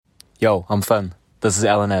Yo, I'm Finn. This is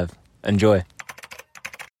Alan Ave. Enjoy.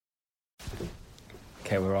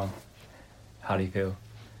 Okay, we're on. How do you feel?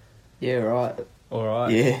 Yeah, right.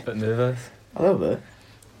 Alright? Yeah. Bit nervous? A little bit.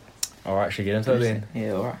 Alright, should we get into it then?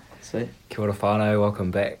 Yeah, alright. Sweet. Kia ora whānau, welcome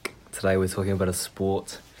back. Today we're talking about a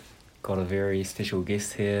sport. Got a very special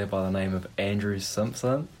guest here by the name of Andrew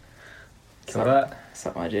Simpson. Kia ora. What's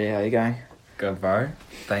up, my G? How you going? Good, bro.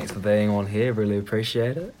 Thanks for being on here, really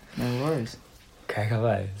appreciate it. No worries.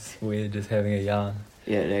 Kakaways. We're just having a yarn.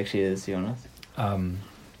 Yeah, it actually is, to be honest.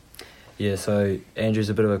 Yeah, so Andrew's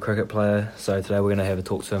a bit of a cricket player, so today we're going to have a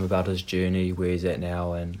talk to him about his journey, where he's at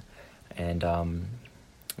now and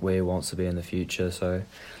where he wants to be in the future. So,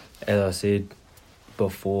 as I said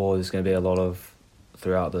before, there's going to be a lot of,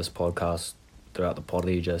 throughout this podcast, throughout the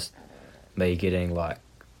potty, just me getting like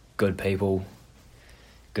good people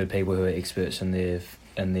who are experts in their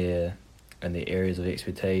areas of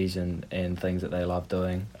expertise and things that they love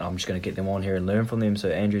doing. I'm just going to get them on here and learn from them. So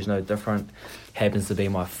Andrew's no different. Happens to be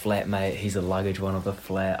my flatmate. He's a luggage one of the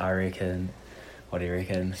flat, I reckon. What do you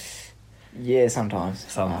reckon? Yeah, sometimes.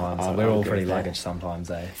 Sometimes. We're all pretty luggage sometimes,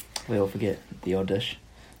 eh? We all forget the odd dish.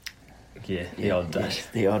 Yeah, the odd dish. Yeah,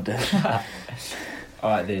 the odd dish.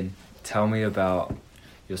 Alright then, tell me about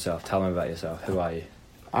yourself. Tell me about yourself. Who are you?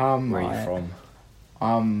 Where are you from?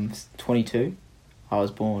 I'm 22. I was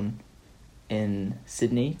born in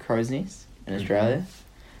Sydney, Crow's Nest, in Australia.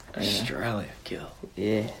 Australia, girl.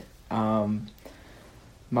 Yeah. Mum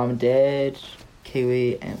and dad,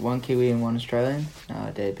 Kiwi, and one Kiwi and one Australian.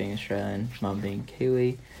 Dad being Australian, mum being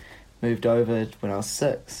Kiwi. Moved over when I was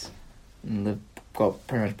 6 and got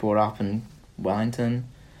pretty much brought up in Wellington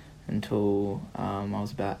until I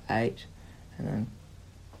was about 8, and then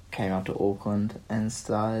came up to Auckland and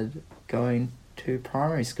started going to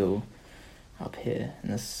primary school up here,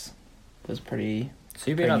 and this was pretty.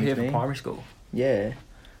 So you've been up here for primary school? Yeah.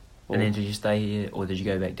 Well, And then did you stay here, or did you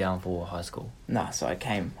go back down for high school? Nah, so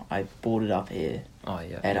I boarded up here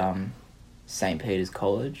at St. Peter's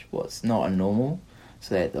College. What's not a normal,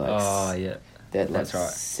 so that That's right.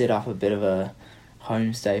 set up a bit of a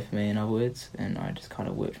homestay for me, in other words, and I just kind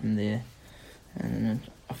of worked from there. And then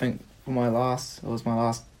I think for my last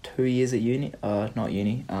 2 years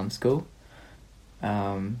at school.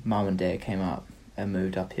 Mum and dad came up and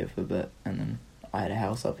moved up here for a bit, and then I had a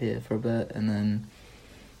house up here for a bit, and then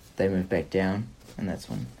they moved back down, and that's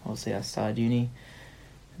when obviously I started uni.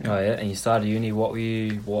 Oh yeah, and you started uni. What were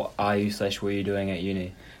you doing at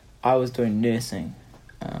uni? I was doing nursing.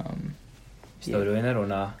 Still doing it or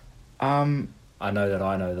nah? I know that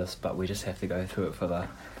I know this, but we just have to go through it for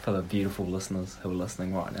the beautiful listeners who are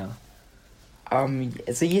listening right now.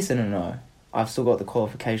 It's a yes and a no. I've still got the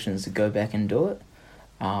qualifications to go back and do it,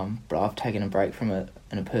 but I've taken a break from it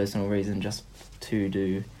in a personal reason, just to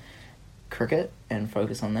do cricket and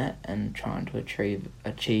focus on that and trying to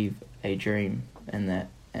achieve a dream in that,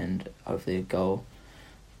 and hopefully a goal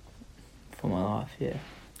for my life. Yeah.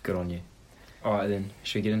 Good on you. All right then,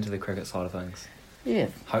 should we get into the cricket side of things? Yeah.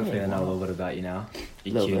 Hopefully I know a little bit about you now.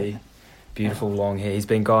 Little cutie. bit. Beautiful long hair. He's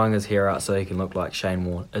been growing his hair out so he can look like Shane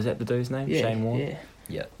Warne. Is that the dude's name? Yeah, Shane Warne? yeah.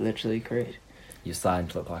 Yeah. Literally correct. You're starting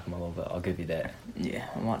to look like him a little bit. I'll give you that. Yeah,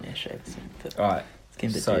 I might need to shave this. But Alright, it's getting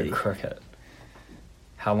a bit so dirty. cricket.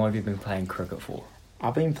 How long have you been playing cricket for?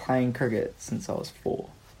 I've been playing cricket since I was 4.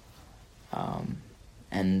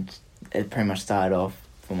 And it pretty much started off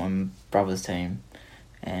for my brother's team,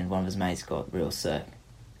 and one of his mates got real sick,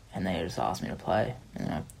 and they just asked me to play.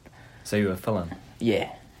 And So you were filling?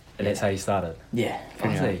 yeah. And that's how you started? Yeah.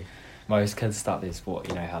 pretty much. Obviously, most kids start their sport,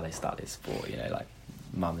 you know how they start their sport, like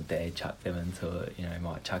mum and dad chuck them into it,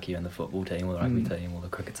 might chuck you in the football team or the rugby team or the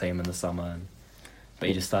cricket team in the summer, but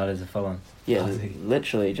you just started as a fill-in. Yeah,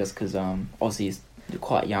 literally just because obviously you're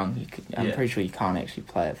quite young. I'm pretty sure you can't actually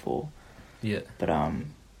play at 4. Yeah. But I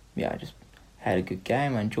just had a good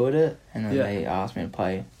game. I enjoyed it, and then they asked me to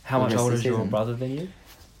play. How much older is your brother than you?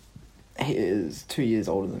 He is 2 years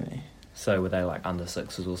older than me. So were they like under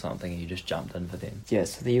 6s or something, and you just jumped in for them? Yeah,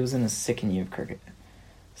 so he was in his second year of cricket.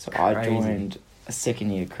 So Crazy. I joined a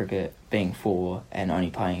second year of cricket, being 4, and only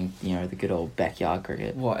playing the good old backyard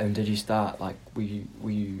cricket. What? And did you start like?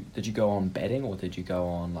 Did you go on batting, or did you go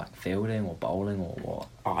on like fielding or bowling or what?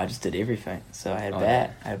 Oh, I just did everything. So I had a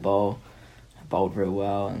bat, I had a bowl, I bowled real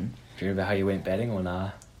well, and. Do you remember how you went batting or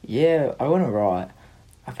nah? Yeah, I went alright.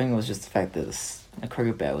 I think it was just the fact that a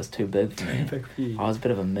cricket bat was too big for me. Big for you. I was a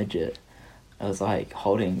bit of a midget. I was like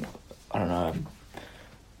holding, I don't know,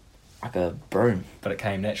 like a broom. But it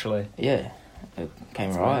came naturally. Yeah, it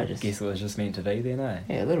came So right. I guess it was just meant to be then, eh?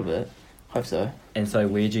 Yeah, a little bit. Hope so. And so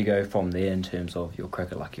where'd you go from there in terms of your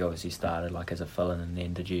cricket? Like you obviously started like as a fill-in, and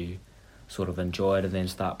then did you sort of enjoy it and then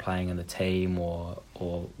start playing in the team, or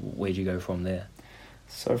where'd you go from there?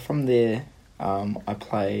 So from there, I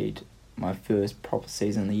played my first proper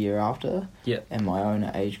season the year after in my own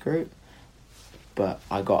age group, but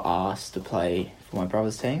I got asked to play for my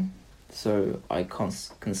brother's team, so I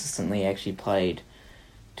consistently actually played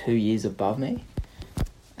 2 years above me,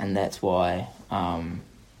 and that's why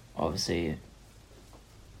obviously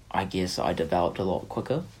I guess I developed a lot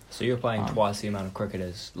quicker. So you're playing twice the amount of cricket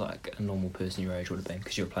as like a normal person your age would have been,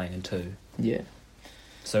 because you were playing in 2. Yeah.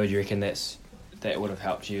 So do you reckon that would have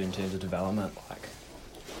helped you in terms of development?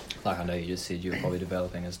 Like I know you just said you were probably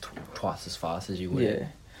developing as twice as fast as you would. Yeah.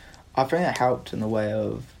 I think that helped in the way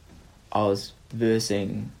of I was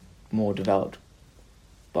versing more developed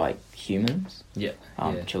like humans,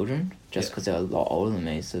 children, just because they were a lot older than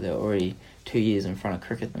me, so they were already 2 years in front of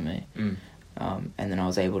cricket than me. And then I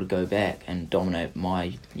was able to go back and dominate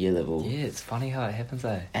my year level. Yeah, it's funny how it happens,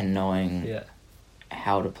 eh? And knowing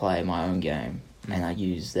how to play my own game, and I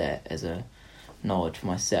used that as a knowledge for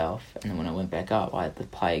myself. And then when I went back up, I had to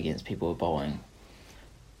play against people who were bowling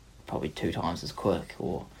probably 2 times as quick,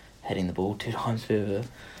 or hitting the ball 2 times further.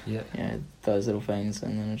 Yeah. You know, those little things,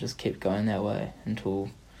 and then I just kept going that way until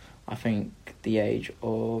I think the age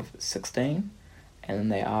of 16. And then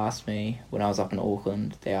they asked me, when I was up in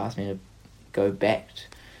Auckland, they asked me to go back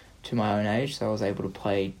to my own age, so I was able to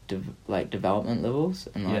play development levels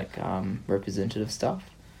and representative stuff.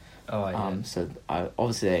 Oh, yeah. So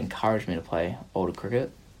obviously they encouraged me to play older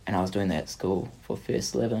cricket, and I was doing that at school for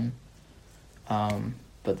first 11.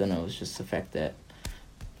 But then it was just the fact that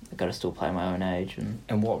I got to still play my own age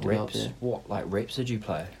and what reps did you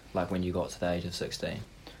play? Like when you got to the age of 16?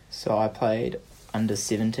 So I played under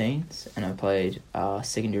 17s, and I played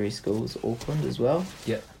secondary schools Auckland as well.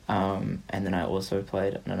 Yeah. And then I also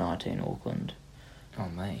played under 19 Auckland. Oh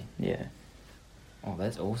man. Yeah. Oh,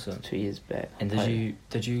 that's awesome. 2 years back. And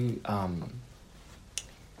did you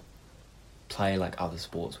play like other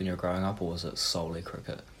sports when you were growing up, or was it solely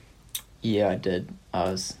cricket? Yeah, I did.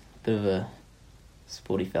 I was a bit of a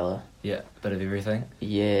sporty fella. Yeah, a bit of everything.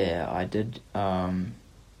 Yeah, I did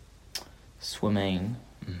swimming,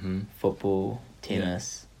 football,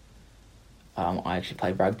 tennis. I actually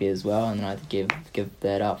played rugby as well, and then I had to give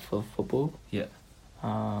that up for football. Yeah.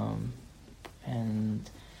 And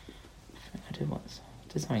I did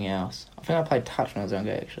something else. I think I played touch when I was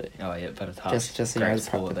younger, actually. Oh yeah, bit of touch. Just great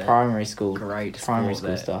sport, the primary school. Great primary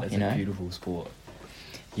sport, school stuff. It's you know, a beautiful sport.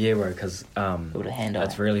 Yeah, bro, because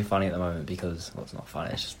it's really funny at the moment because, well, it's not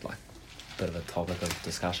funny, it's just like a bit of a topic of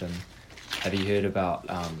discussion. Have you heard about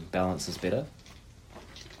Balance is Better?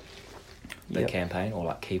 The campaign, or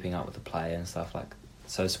like keeping up with the play and stuff like.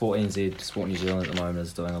 So Sport New Zealand at the moment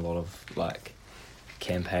is doing a lot of like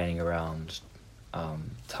campaigning around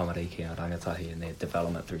tamariki and rangatahi and their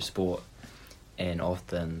development through sport, and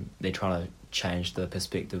often they're trying to change the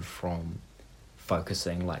perspective from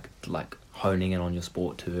focusing like honing in on your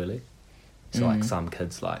sport too early. So like some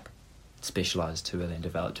kids like specialise too early and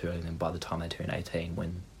develop too early, and then by the time they turn 18,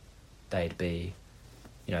 when they'd be,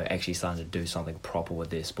 you know, actually starting to do something proper with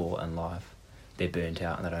their sport in life, they're burnt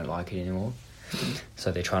out and they don't like it anymore.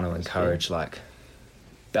 So they're trying to encourage like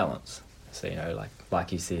balance. So, you know,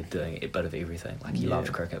 like you said, doing a bit of everything. Like you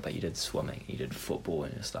loved cricket, but you did swimming, you did football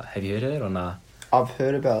and stuff. Have you heard of it or nah? I've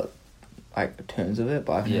heard about like the terms of it,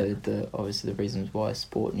 but I've heard obviously the reasons why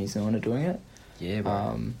Sport New Zealand are doing it. Yeah,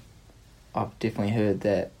 bro. I've definitely heard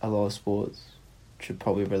that a lot of sports should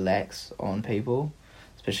probably relax on people,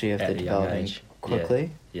 especially if they're developing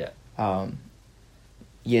quickly. Yeah.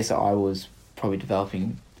 Yes, I was probably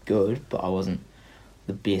developing good, but I wasn't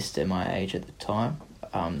the best at my age at the time.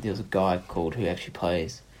 There was a guy who actually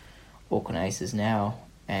plays Auckland Aces now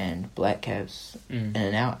and Black Caps in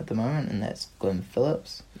and out at the moment, and that's Glenn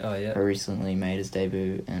Phillips. Oh, yeah. Who recently made his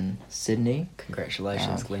debut in Sydney.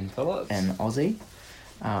 Congratulations, Glenn Phillips. And Aussie.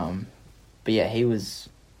 But yeah, he was,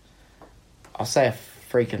 I'll say, a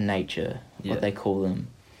freak of nature, what they call him.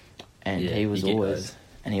 And he was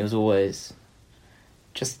always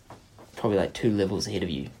just probably like 2 levels ahead of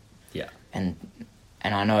you. Yeah. And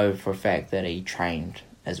I know for a fact that he trained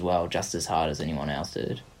as well, just as hard as anyone else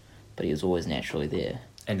did, but he was always naturally there.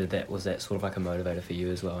 And was that sort of like a motivator for you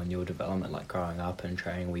as well in your development, like growing up and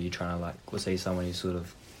training? Were you trying to was he someone you sort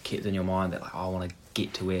of kept in your mind that I want to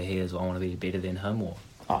get to where he is, or I want to be better than him, or?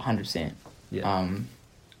 100%. Yeah.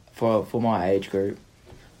 For my age group,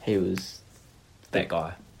 he was that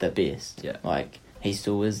guy. The best. Yeah. Like, he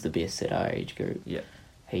still is the best at our age group. Yeah.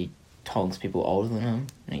 He tongs people older than him,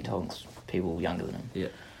 and he tongs people younger than him. Yeah.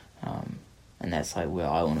 And that's like where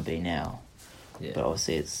I want to be now. Yeah. But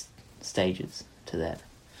obviously it's stages to that.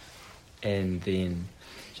 And then,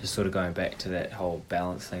 just sort of going back to that whole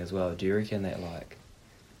balance thing as well, do you reckon that, like,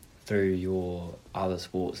 through your other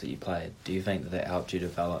sports that you played, do you think that helped you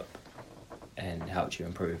develop and helped you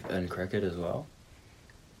improve in cricket as well?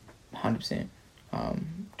 100%.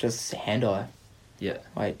 Just hand-eye. Yeah.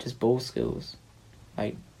 Like, just ball skills.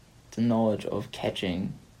 Like, the knowledge of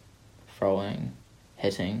catching, throwing,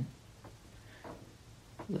 hitting,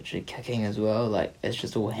 literally kicking as well. Like, it's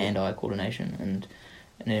just all hand-eye coordination. And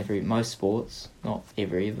in most sports, not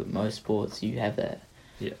every, but most sports, you have that.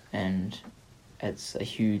 Yeah. And it's a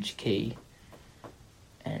huge key.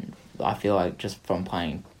 And I feel like just from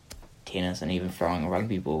playing tennis and even throwing a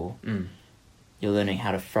rugby ball, you're learning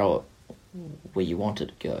how to throw it where you want it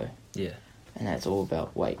to go. Yeah. And that's all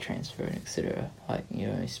about weight transfer and etc. Like, you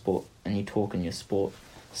know, sport, and you talk in your sport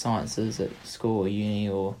sciences at school or uni,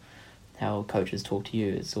 or how coaches talk to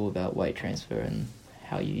you. It's all about weight transfer and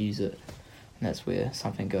how you use it, and that's where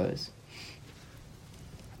something goes.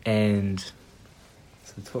 And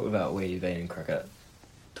so talk about where you've been in cricket.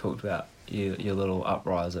 Talked about your little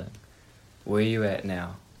uprising. Where are you at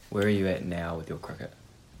now? Where are you at now with your cricket?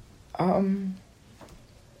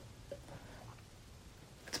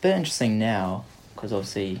 It's a bit interesting now, because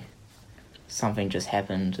obviously something just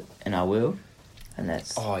happened in our world, and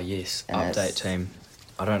that's... Oh, yes. Update team.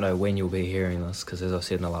 I don't know when you'll be hearing this, because as I've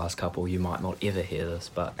said in the last couple, you might not ever hear this,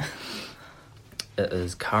 but it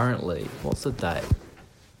is currently... What's the date?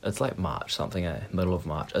 It's like March something, middle of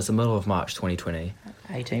March. It's the middle of March 2020.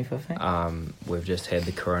 18th, I think. We've just had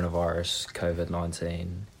the coronavirus,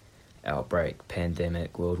 COVID-19 outbreak,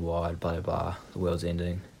 pandemic, worldwide, blah, blah, blah. The world's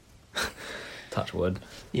ending. Touch wood.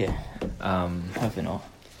 Yeah. Hopefully not.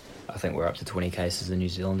 I think we're up to 20 cases in New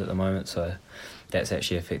Zealand at the moment, so that's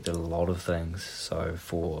actually affected a lot of things. So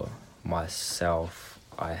for myself,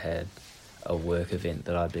 I had a work event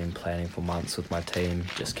that I'd been planning for months with my team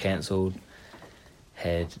just cancelled,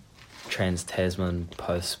 had Trans-Tasman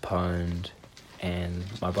postponed, and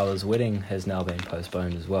my brother's wedding has now been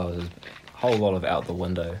postponed as well. There's a whole lot of out the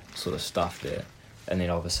window sort of stuff there. And then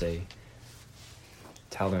obviously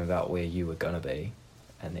tell them about where you were going to be,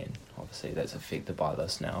 and then obviously that's affected by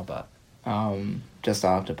this now, but... just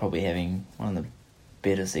after probably having one of the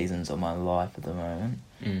better seasons of my life at the moment,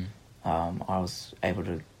 I was able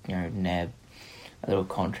to, you know, nab a little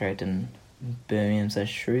contract in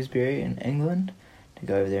Birmingham/Shrewsbury in England to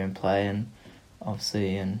go over there and play, and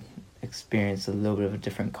obviously and experience a little bit of a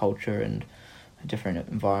different culture and a different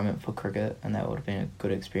environment for cricket, and that would have been a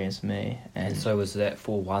good experience for me. And so was that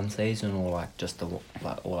for one season, or like just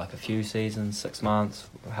a few seasons, 6 months?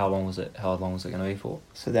 How long was it going to be for?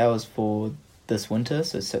 So that was for this winter,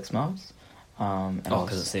 so 6 months.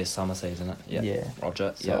 Because it's their summer season, yeah.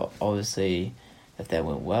 Roger. So obviously, if that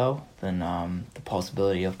went well, then the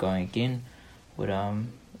possibility of going again would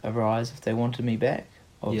arise if they wanted me back.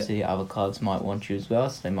 Obviously, other clubs might want you as well,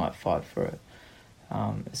 so they might fight for it.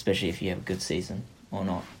 Especially if you have a good season or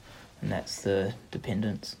not, and that's the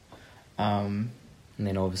dependence. And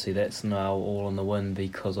then obviously that's now all on the win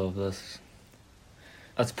because of this.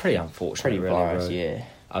 It's pretty unfortunate, pretty really, virus, bro. yeah.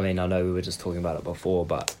 I mean, I know we were just talking about it before,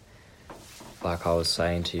 but like I was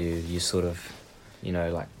saying to you, you sort of, you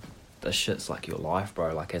know, like, this shit's like your life,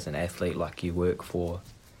 bro. Like, as an athlete, like, you work for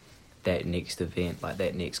that next event, like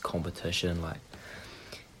that next competition, like,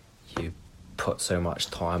 you put so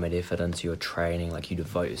much time and effort into your training, like you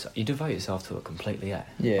devote yourself to it completely, Yeah,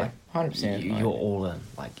 like, 100%. You're all in.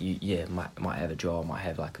 Like, you might have a job, might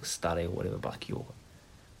have like a study or whatever, but like you're,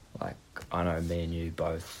 like, I know me and you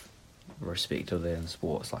both, respectively in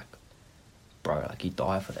sports, like, bro, like, you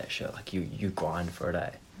die for that shit. Like, you grind for a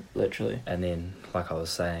day. Literally. And then, like I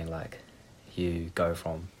was saying, like, you go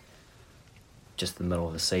from just the middle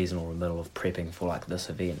of the season or the middle of prepping for like this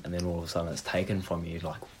event, and then all of a sudden it's taken from you.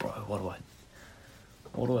 Like, bro,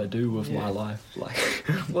 what do I do with my life? Like,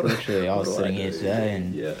 literally, I was sitting here today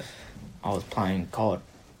and I was playing COD.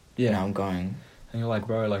 Yeah. And I'm going... And you're like,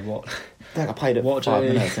 bro, like, what? Like, I played it for 5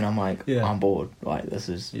 minutes and I'm like, I'm bored. Like, this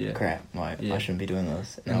is crap. Like, I shouldn't be doing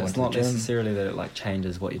this. And it's not necessarily that it, like,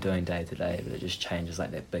 changes what you're doing day to day, but it just changes,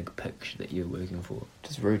 like, that big picture that you're working for.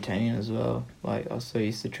 Just routine as well. Like, I was so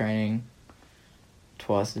used to training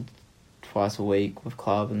twice a week with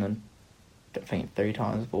club, and then I think 3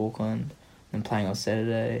 times with Auckland, and playing on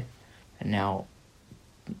Saturday, and now,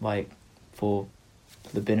 like, for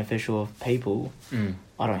the beneficial of people,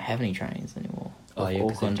 I don't have any trainings anymore.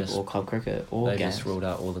 Auckland or club cricket or they games. Just ruled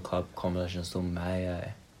out all the club competitions till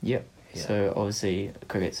May. Yep. Yeah. So obviously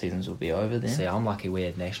cricket seasons will be over then. See, I'm lucky we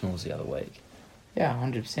had nationals the other week. Yeah,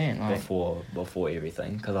 100%. Like, before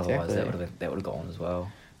everything, because otherwise that would have gone as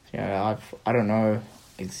well. You know, I don't know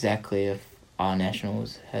exactly if our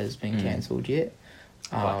nationals has been cancelled yet.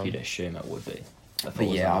 Like you'd assume it would be. If it But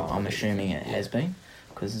was yeah, on I'm holiday. assuming it has been,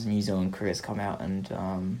 because New Zealand cricket's come out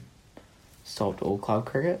and stopped all club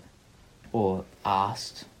cricket, or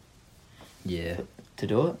asked Yeah. to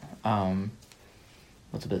do it.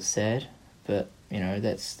 What's a bit sad, but you know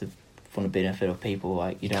that's for the benefit of people.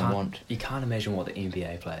 Like you can't imagine what the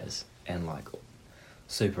NBA players and like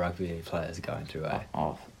Super Rugby players are going through, eh?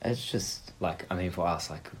 Oh, it's just Like, I mean, for us,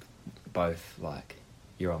 like, both, like,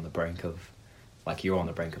 you're on the brink of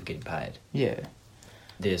getting paid. yeah,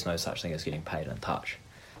 There's no such thing as getting paid in touch.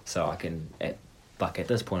 So I can, at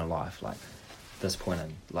this point in life, like, this point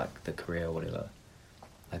in, like, the career or whatever,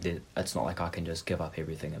 like, it's not like I can just give up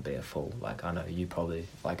everything and be a fool. Like, I know you probably,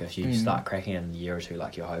 like, if you start cracking in a year or two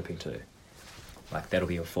like you're hoping to, like, that'll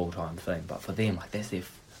be a full-time thing. But for them, like,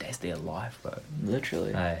 that's their life, bro.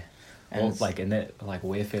 literally. Hey. And Well, like, and that, like,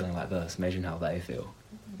 we're feeling like this. Imagine how they feel.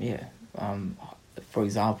 yeah. For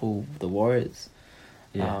example, the Warriors.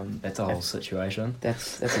 Yeah, that's a whole situation.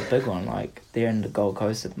 That's a big one. Like they're in the Gold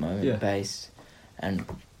Coast at the moment, based, and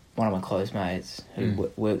one of my close mates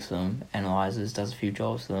who works for them, analyzes, does a few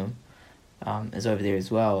jobs for them, is over there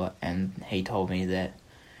as well. And he told me that,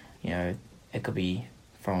 you know, it could be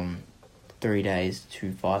from 3 days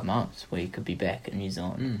to 5 months where he could be back in New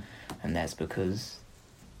Zealand, and that's because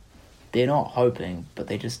they're not hoping, but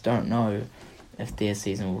they just don't know if their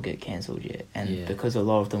season will get cancelled yet. And because a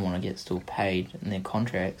lot of them want to get still paid in their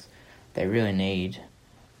contracts, they really need,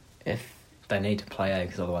 if they need to play,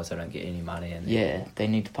 because otherwise they don't get any money. And they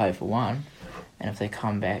need to play for one, and if they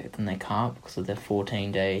come back, then they can't because of their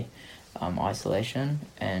 14-day isolation.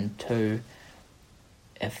 And two,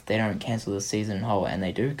 if they don't cancel the season whole and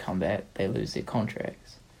they do come back, they lose their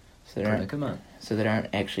contracts. So they don't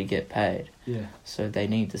actually get paid. Yeah. So they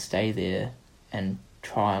need to stay there and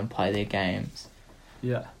try and play their games.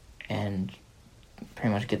 Yeah. And pretty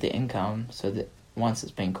much get their income so that once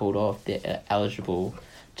it's been called off, they're eligible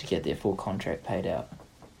to get their full contract paid out.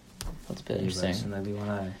 That's a bit interesting.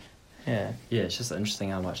 Yeah. Yeah, it's just interesting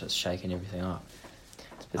how much it's shaking everything up.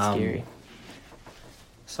 It's a bit scary.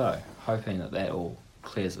 So, hoping that all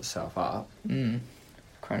clears itself up.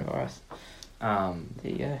 Coronavirus.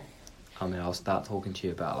 There you go. I mean, I'll start talking to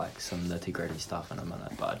you about like some nitty-gritty stuff in a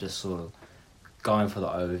minute, but just sort of going for the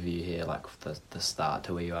overview here, like the start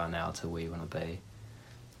to where you are now to where you want to be.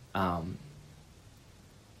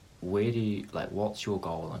 Where do you, like, what's your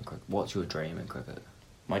goal in cricket? What's your dream in cricket?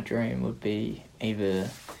 My dream would be either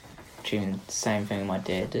achieving the same thing my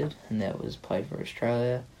dad did, and that was play for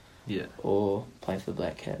Australia. Yeah. Or play for the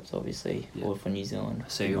Black Caps, obviously, or for New Zealand.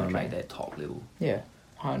 So you want to make that top level? Yeah,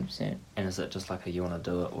 100%. And is it just like you want to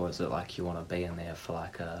do it, or is it like you want to be in there for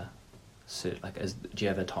like a certain, like, do you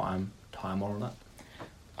have a time on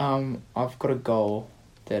it? I've got a goal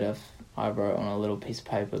that if I wrote on a little piece of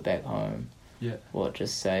paper back home, what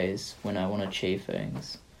just says when I want to achieve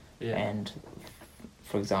things. Yeah. And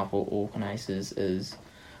for example, Auckland Aces is,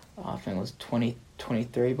 I think it was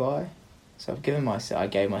 2023 by. So I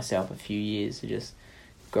gave myself a few years to just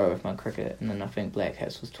grow with my cricket, and then I think Black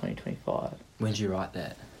Caps was 2025. When did you write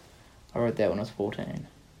that? I wrote that when I was 14.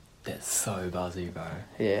 That's so buzzy, bro.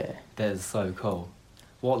 Yeah. That is so cool.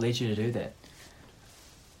 What led you to do that?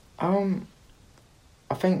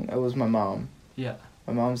 I think it was my mum. Yeah.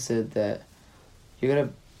 My mum said that you gotta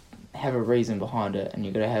have a reason behind it, and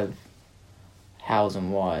you gotta have hows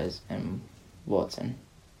and whys and what's and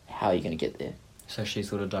how you're gonna get there. So she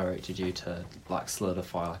sort of directed you to like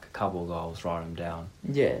solidify like a couple of goals, write them down.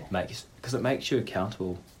 Yeah. Because it makes you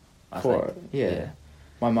accountable. I for think. It. Yeah.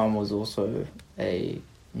 My mum was also a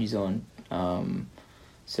New Zealand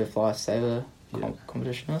surf lifesaver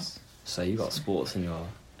competitionist. So you got sports in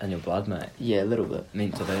your blood, mate. Yeah, a little bit.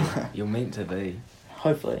 Meant to be. You're meant to be.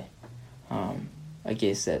 Hopefully. I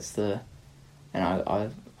guess that's and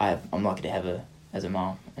I'm lucky to have her as a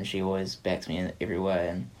mum, and she always backs me in every way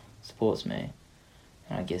and supports me.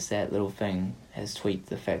 And I guess that little thing has tweaked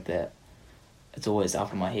the fact that it's always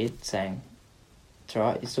up in my head saying, it's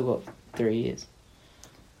alright, you still got 3 years.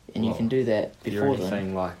 And you can do that before then.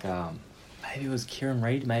 Anything like, maybe it was Kieran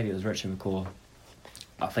Reid, maybe it was Richard McCaw.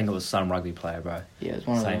 I think it was some rugby player, bro. Yeah, it was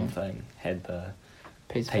one of them. Same thing. Had the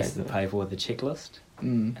piece of the paper with the checklist.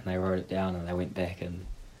 And they wrote it down and they went back and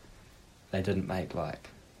they didn't make like...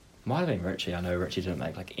 Might have been Richie. I know Richie didn't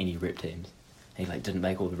make like any rep teams. He like didn't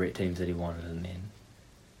make all the rep teams that he wanted and then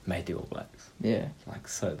made the All Blacks. Yeah. Like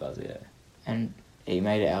so buzzy, yeah. And he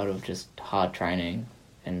made it out of just hard training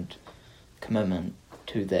and commitment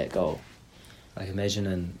to that goal. Like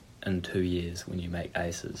imagine in 2 years when you make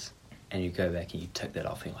aces and you go back and you tick that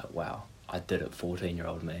off and you're like, wow, I did it,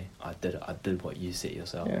 14-year-old me. I did it. I did what you set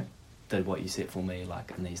yourself. Yeah. Did what you set for me,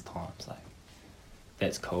 like in these times. Like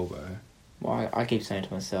That's cool, bro. Well, I keep saying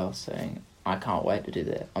to myself, saying, I can't wait to do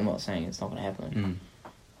that. I'm not saying it's not going to happen.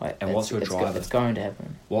 Like, And what's your driver? It's going to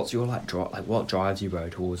happen. What's your what drives you, bro,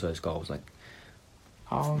 towards those goals? Like,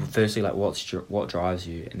 firstly, like what drives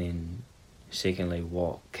you, and then secondly,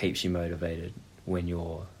 what keeps you motivated when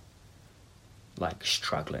you're like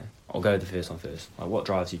struggling? I'll go with the first one first. Like, what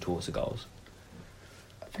drives you towards the goals?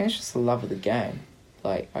 I think it's just the love of the game.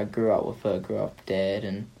 Like, I grew up with dad,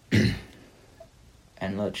 and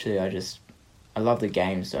and literally I love the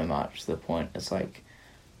game so much to the point it's like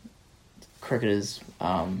cricketers'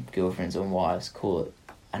 girlfriends and wives call it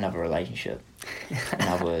another relationship. In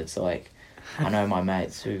other words, like, I know my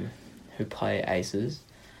mates who play aces,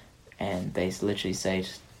 and they literally say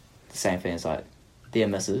the same thing as like their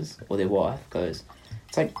missus or their wife goes,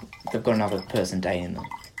 it's like they've got another person dating them,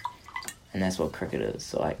 and that's what cricket is.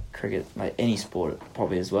 So like cricket, like any sport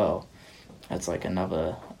probably as well, it's like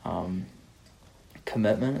another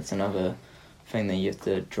commitment. It's another thing that you have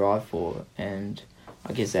to drive for, and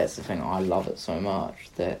I guess that's the thing. I love it so much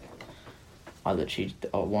that I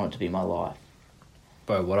want it to be my life.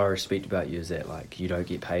 Bro, what I respect about you is that like you don't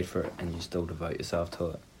get paid for it and you still devote yourself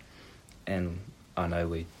to it. And I know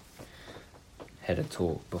we had a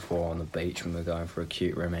talk before on the beach when we were going for a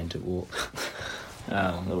cute romantic walk.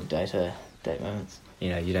 Little date moments. You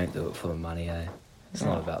know, you don't do it for the money, eh? It's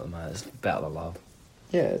not about the money, it's about the love.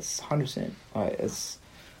 Yeah, it's 100%. Like, it's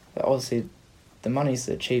obviously the money's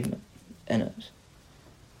the achievement in it.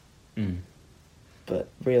 But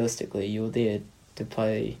realistically, you're there to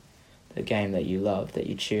play the game that you love, that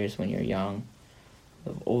you cherish when you're young.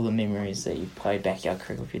 Of all the memories that you played backyard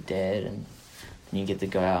cricket with your dad, and you get to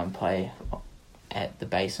go out and play at the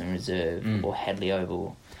Basin Reserve or Hadley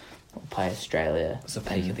Oval or play Australia. It's the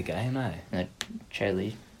peak of the game, eh? And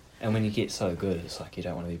Charlie. And when you get so good, it's like you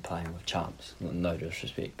don't want to be playing with chumps. No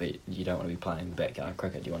disrespect, but you don't want to be playing backyard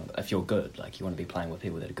cricket. You want to, if you're good, like you want to be playing with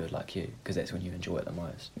people that are good like you, because that's when you enjoy it the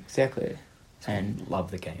most. Exactly. And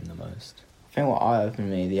love the game the most. I think what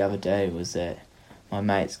eye-opened me the other day was that my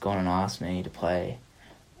mate's gone and asked me to play,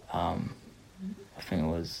 I think it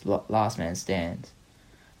was Last Man Stands.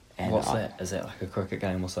 And what's that? Is that like a cricket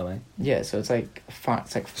game or something? Yeah, so it's like fun.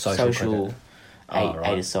 It's like social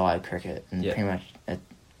eight-a-side cricket, and yeah. pretty much it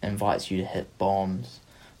invites you to hit bombs,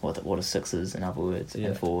 what are sixes in other words,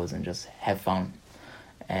 and fours, and just have fun.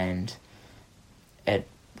 And it,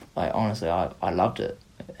 like, honestly, I loved it,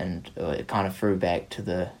 and it kind of threw back to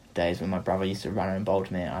the days when my brother used to run and bowl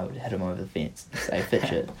to me, and I would hit him over the fence and say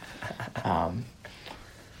 "fitch it,"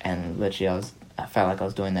 and literally I felt like I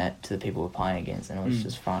was doing that to the people we're playing against, and it was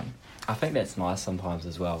just fun. I think that's nice sometimes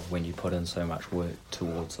as well, when you put in so much work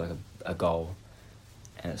towards like a goal,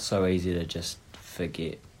 and it's so easy to just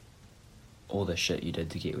forget all the shit you did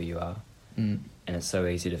to get where you are. And it's so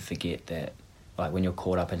easy to forget that, like, when you're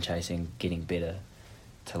caught up in chasing getting better,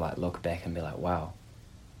 to like look back and be like, wow,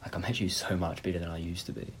 like I'm actually so much better than I used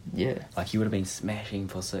to be. Yeah. Like, you would have been smashing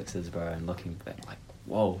for sixes, bro, and looking back like,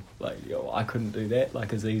 whoa, like, yo, I couldn't do that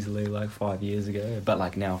like as easily like 5 years ago. But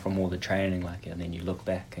like now, from all the training, like, and then you look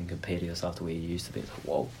back and compare to yourself to where you used to be, it's like,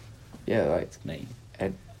 whoa. Yeah, like, it's me.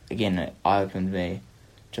 Again, it eye-opened me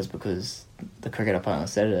just because the cricket I play on a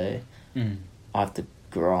Saturday, I have to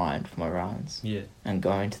grind for my runs. Yeah. And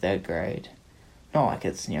going to that grade, not like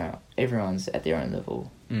it's, everyone's at their own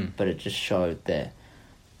level, but it just showed that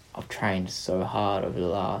I've trained so hard over the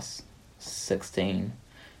last 16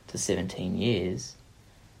 to 17 years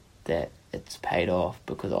that it's paid off,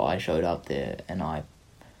 because I showed up there and I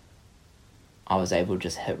was able to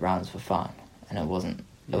just hit runs for fun, and I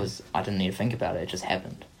didn't need to think about it, it just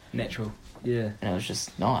happened. Natural. Yeah. And it was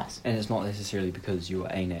just nice. And it's not necessarily because you were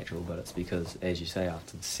a natural, but it's because, as you say,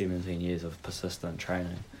 after 17 years of persistent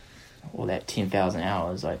training. Or that 10,000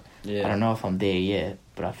 hours, like, yeah. I don't know if I'm there yet,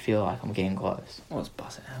 but I feel like I'm getting close. Oh, it's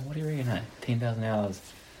buzzing. What do you reckon, hey? 10,000 hours?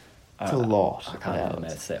 It's a lot. I can't do the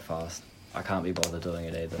maths that fast. I can't be bothered doing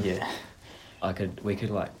it either. Yeah. We could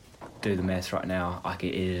like do the maths right now. I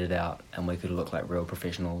could edit it out, and we could look like real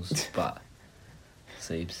professionals. But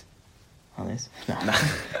Siebes. Unless no.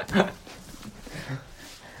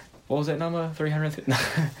 What was that number? 300.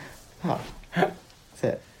 Oh, that's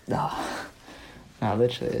it. No,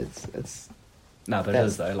 literally, it's. No, but it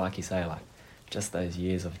is though. Like you say, like just those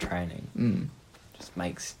years of training just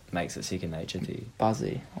makes it second nature to you.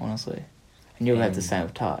 Buzzy, honestly, and you'll have the same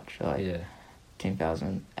with touch. Like,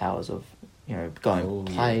 10,000 hours of going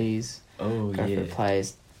plays. Going for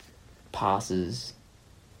plays, passes,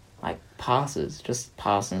 just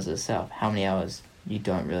passing itself. How many hours you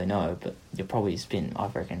don't really know, but you probably spend, I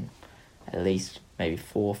reckon, at least maybe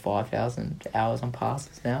 4,000 or 5,000 hours on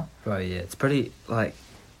passes now. Bro, yeah, it's pretty, like,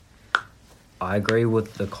 I agree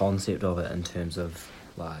with the concept of it in terms of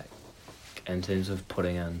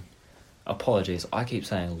putting in. Apologies, I keep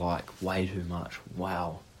saying way too much.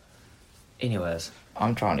 Wow. Anyways.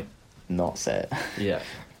 I'm trying to not say it. Yeah.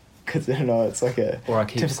 Because I know it's like a or I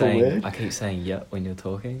keep saying yeah when you're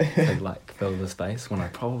talking to fill the space when I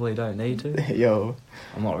probably don't need to. Yo.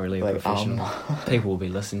 I'm not really a professional. People will be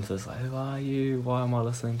listening to this who are you? Why am I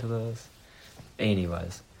listening to this?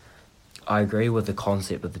 Anyways, I agree with the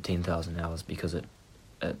concept of the 10,000 hours because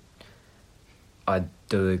I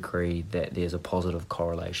do agree that there's a positive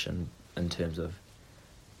correlation in terms of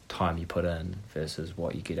time you put in versus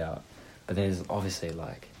what you get out. But there's obviously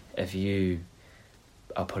if you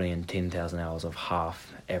are putting in 10,000 hours of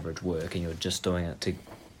half average work and you're just doing it to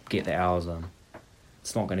get the hours in,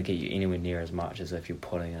 it's not going to get you anywhere near as much as if you're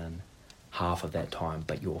putting in half of that time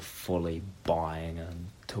but you're fully buying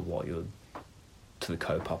into to the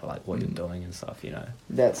co-papa, what you're doing and stuff,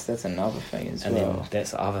 That's another thing as well. And then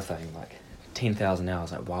that's the other thing, 10,000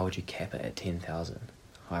 hours, why would you cap it at 10,000?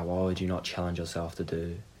 Why would you not challenge yourself to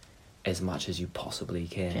do as much as you possibly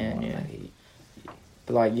can? Yeah.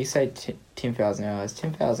 But you say 10,000 hours.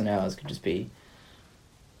 10,000 hours could just be,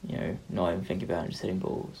 not even thinking about it, just hitting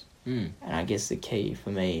balls. Mm. And I guess the key for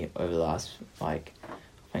me over the last, I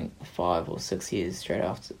think 5 or 6 years straight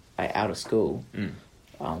after out of school,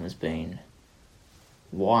 has been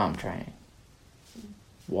why I'm training.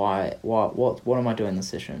 What am I doing this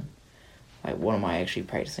session? What am I actually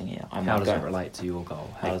practicing here? How does it relate to your goal?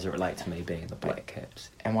 How does it relate to me being the Black Caps?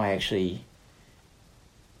 Am I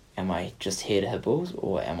just here to hit balls,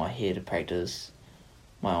 or am I here to practice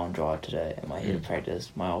my on drive today? Am I here to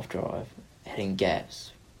practice my off drive, hitting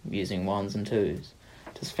gaps, using 1s and 2s,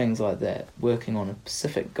 just things like that. Working on a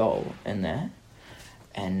specific goal in that,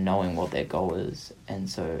 and knowing what that goal is, and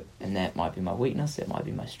that might be my weakness, that might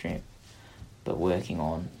be my strength, but working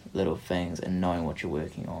on little things and knowing what you're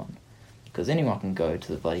working on, because anyone can go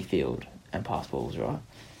to the bloody field and pass balls, right?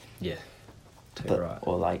 Yeah, right.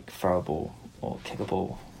 Or throw a ball or kick a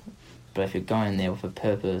ball. But if you're going there with a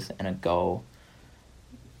purpose and a goal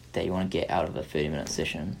that you want to get out of a 30-minute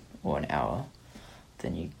session or an hour,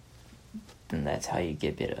 then that's how you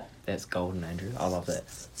get better. That's golden, Andrew. I love that.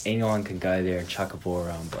 Anyone can go there and chuck a ball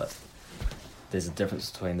around, but there's a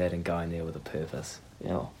difference between that and going there with a purpose.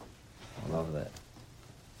 Yeah. I love that.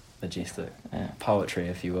 Majestic. Yeah. Poetry,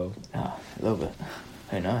 if you will. Oh, a little bit.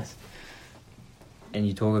 Who knows? And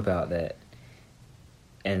you talk about that,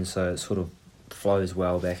 and so it sort of flows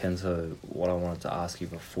well back into what I wanted to ask you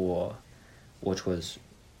before, which was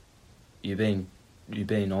you've been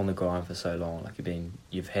on the grind for so long.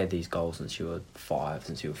 You've had these goals since you were 5,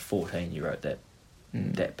 since you were 14. You wrote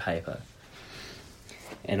that paper,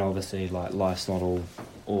 and obviously life's not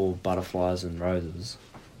all butterflies and roses.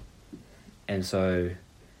 And so,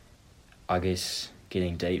 I guess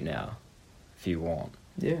getting deep now, if you want,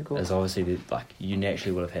 yeah, cool. is obviously you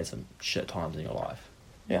naturally would have had some shit times in your life.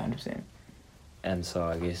 Yeah, 100%. And so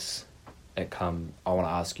I guess I want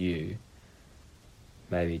to ask you,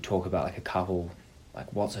 maybe talk about a couple,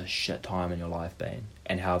 what's a shit time in your life been,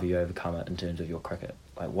 and how have you overcome it in terms of your cricket?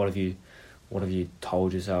 What have you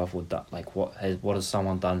told yourself, or what has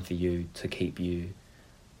someone done for you to keep you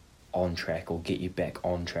on track or get you back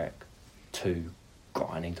on track to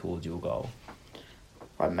grinding towards your goal?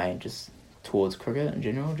 Just towards cricket in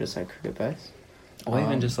general, just cricket base? Or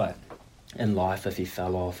even just in life, if you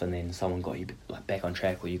fell off and then someone got you back on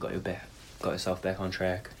track, or you got yourself back on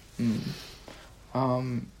track.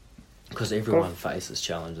 Because everyone faces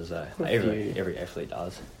challenges, every athlete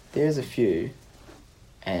does. There's a few,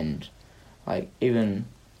 and even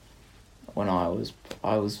when I was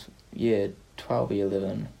 12 or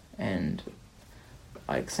 11, and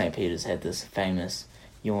St. Peter's had this famous,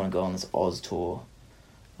 you want to go on this Oz tour,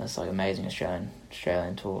 this amazing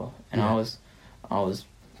Australian tour, and yeah. I was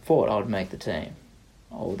thought I would make the team,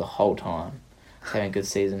 the whole time, having a good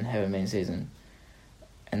season, having a mean season,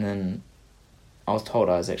 and then I was told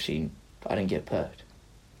I didn't get picked.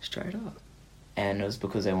 Straight up. And it was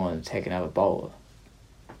because they wanted to take another bowler.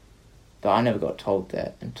 But I never got told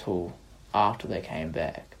that until after they came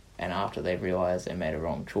back, and after they realised they made a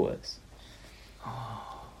wrong choice.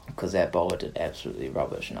 Because that bowler did absolutely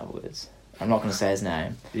rubbish, in other words. I'm not going to say his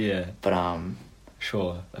name. Yeah. But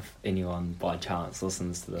sure, if anyone by chance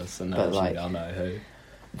listens to this and knows you, they'll know who.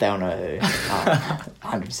 They'll know who.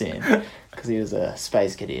 100%. Because he was a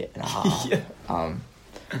space cadet and a half. Yeah.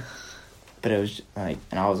 But it was and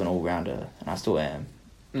I was an all-rounder, and I still am.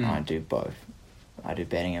 I do both. I do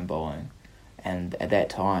batting and bowling. And at that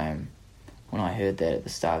time, when I heard that at the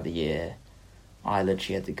start of the year, I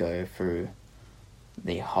literally had to go through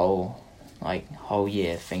the whole like, whole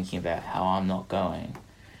year thinking about how I'm not going.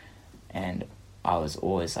 And I was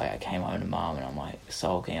always like, I came home to mum and I'm like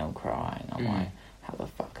sulking, I'm crying. I'm like, how the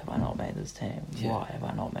fuck have I not made this team? Yeah. Why have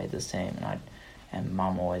I not made this team? And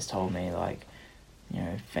mum always told me, like, you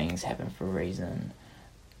know, things happen for a reason.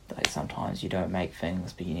 Like, sometimes you don't make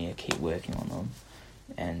things, but you need to keep working on them.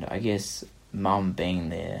 And I guess mum being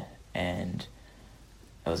there, and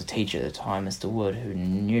there was a teacher at the time, Mr. Wood, who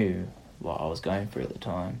knew what I was going through at the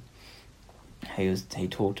time. He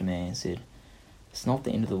talked to me and said, it's not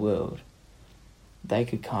the end of the world. They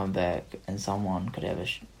could come back and someone could have a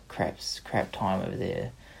crap time over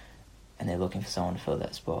there, and they're looking for someone to fill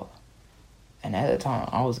that spot. And at the time,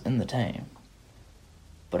 I was in the team.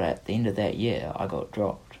 But at the end of that year, I got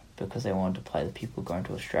dropped because they wanted to play the people going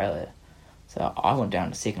to Australia. So I went down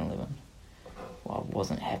to second 11. Well, I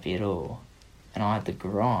wasn't happy at all. And I had to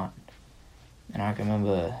grind. And I can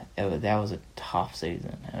remember that was a tough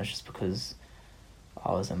season. And it was just because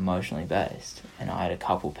I was emotionally based. And I had a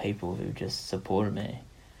couple people who just supported me.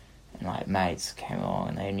 And like mates came along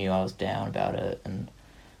and they knew I was down about it. And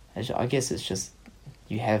I guess it's just,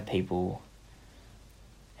 you have people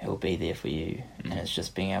who'll be there for you. And it's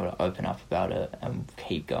just being able to open up about it and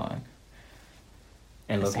keep going.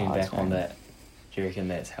 And It's looking hard, back man. on that, do you reckon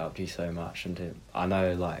that's helped you so much? And I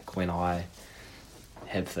know, like, when I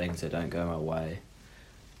have things that don't go my way,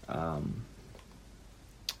 I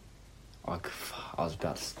was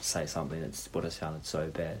about to say something that would have sounded so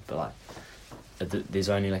bad, but like, there's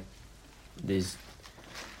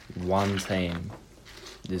one team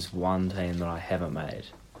that I haven't made,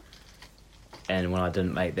 and when I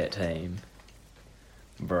didn't make that team,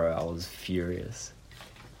 bro, I was furious.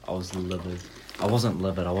 I was livid. I wasn't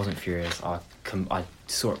livid, I wasn't furious. I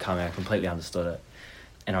saw it coming, I completely understood it,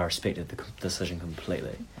 and I respected the decision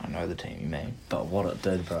completely. I know the team you mean. But what it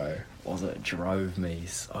did, bro, was it drove me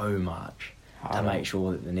so much to make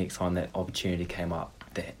sure that the next time that opportunity came up,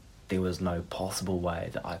 that there was no possible way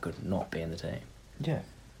that I could not be in the team. Yeah.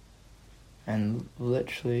 And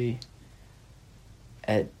literally,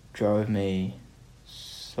 it drove me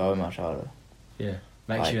so much harder. Yeah.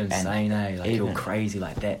 Makes Like, you insane, eh? Like, even, you're crazy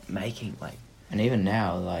like that, making, like... And even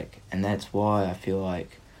now, like, and that's why I feel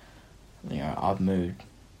like, you know, I've moved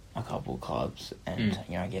a couple of clubs, and,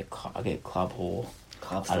 you know, I get club whore.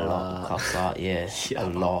 Club a lot. Club start, yeah, Yeah. a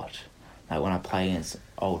lot. Like, when I play against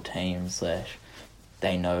old teams,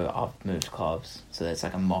 they know I've moved clubs, so that's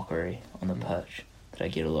like a mockery on the pitch that I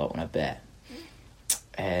get a lot when I bat.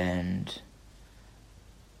 And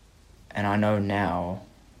I know now,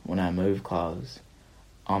 when I move clubs,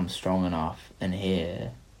 I'm strong enough in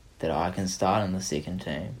here that I can start in the second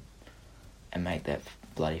team and make that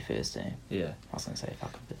bloody first team. Yeah. I was going to say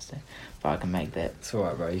fucking first team. But I can make that... It's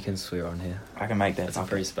alright, bro. You can swear on here. I can make that It's a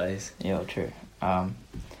free space. Yeah, true. I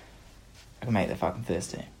can make that fucking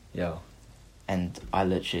first team. Yeah. And I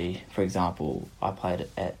literally, for example, I played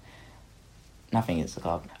at... Nothing against the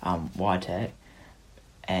club. YTAC.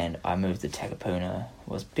 And I moved to Takapuna.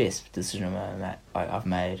 Was best decision I've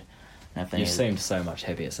made. You seemed so much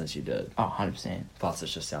happier since you did. Oh, 100%. Plus,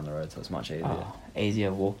 it's just down the road, so it's much easier. Oh,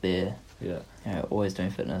 easier, walk there. Yeah. You know, always doing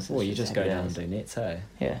fitness. Well, you It's just go happy down and days. do nets, hey?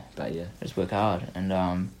 Yeah. But yeah. Just work hard.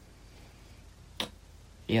 And,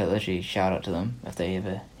 yeah, literally shout out to them if they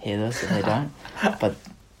ever hear this, if they don't. But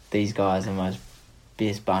these guys are the most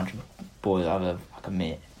best bunch of boys I've ever fucking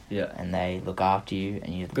met. Yeah. And they look after you,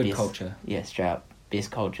 and you're the Good best... culture. Yeah, straight up.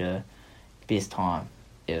 Best culture, best time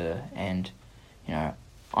ever. And, you know,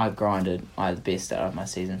 I grinded. I had the best out of my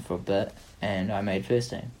season for a bit, and I made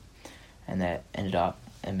first team. And that ended up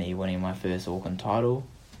in me winning my first Auckland title.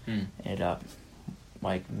 Ended up,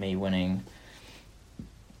 like, me winning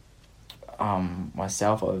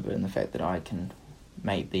myself over in the fact that I can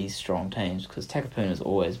make these strong teams, because Takapuna's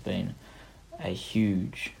always been a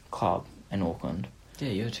huge club in Auckland. Yeah,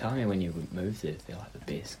 you were telling me when you moved there, they're like the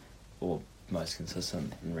best or most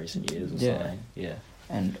consistent in recent years or Yeah. something. Yeah.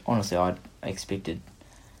 And honestly, I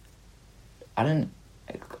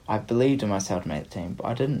believed in myself to make the team, but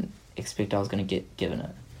I didn't expect I was going to get given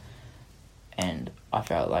it. And I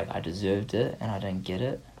felt like I deserved it, and I didn't get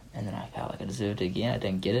it. And then I felt like I deserved it again, I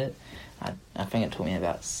didn't get it. I think it took me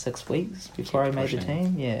about 6 weeks before I made the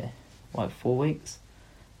team. Yeah, like 4 weeks.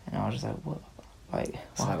 And I was just like, what? Like,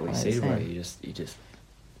 It's like we said, bro. You just.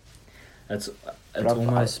 It I've-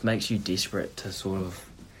 almost makes you desperate to sort of,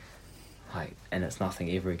 like, and it's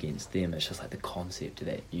nothing ever against them. It's just like the concept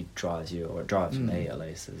that drives you, or it drives me at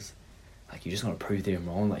least, is like you just want to prove them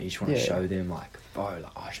wrong. Like you just want to show them, like, bro,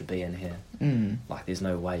 like I should be in here. Like there's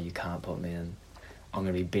no way you can't put me in. I'm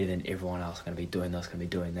gonna be better than everyone else. I'm gonna be doing this. Gonna be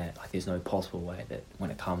doing that. Like there's no possible way that when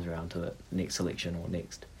it comes around to it, next selection or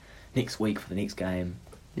next next week for the next game.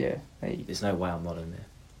 Yeah. There's no way I'm not in there.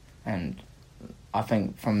 And I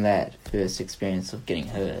think from that first experience of getting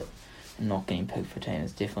hurt and not getting picked for team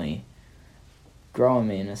is definitely growing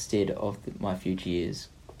me instead of my future years.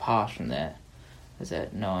 Apart from that, is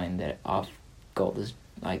that knowing that I've got this,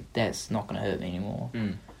 like, that's not going to hurt me anymore.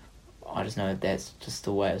 I just know that's just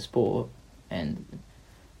the way of sport, and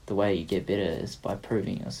the way you get better is by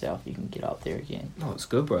proving yourself you can get up there again. No, it's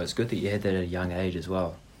good, bro. It's good that you had that at a young age as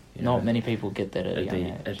well. Not many people get that at a young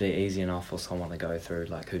age. It'd be easy enough for someone to go through,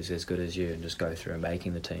 like, who's as good as you and just go through and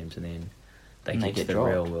making the teams, and then they get to the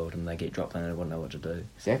real world and they get dropped and they wouldn't know what to do.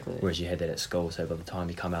 Exactly. Whereas you had that at school, so by the time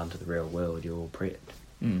you come out into the real world, you're all prepped.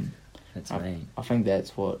 That's mean. I think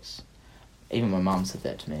that's what's... Even my mum said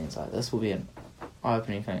that to me. It's like, this will be an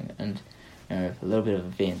eye-opening thing. And, you know, a little bit of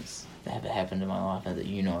events that have happened in my life that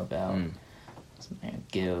you know about.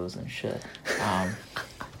 Girls and shit.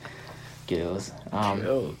 Girls.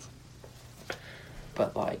 Girls.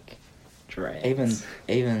 But, like... Drags.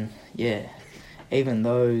 Even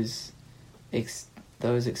those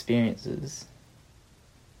experiences,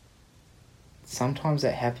 sometimes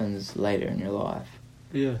that happens later in your life.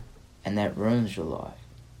 Yeah. And that ruins your life.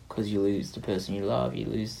 Because you lose the person you love, you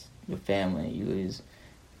lose your family, you lose,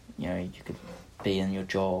 you know, you could be in your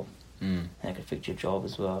job. And that could affect your job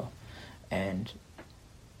as well. And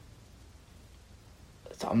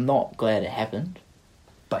so I'm not glad it happened.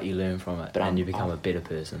 But you learn from it, and you become a better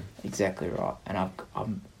person. Exactly right. And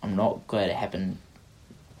I'm not glad it happened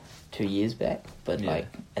 2 years back, but like,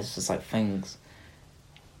 it's just like things...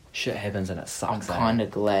 Shit happens and it sucks. I'm kind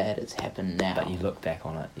of glad it's happened now. But you look back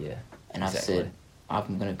on it, yeah. And I've said,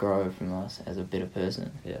 I'm going to grow from this as a better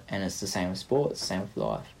person. Yeah. And it's the same with sports, same with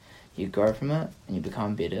life. You grow from it, and you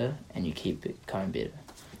become better, and you keep becoming better.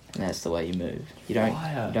 And that's the way you move. You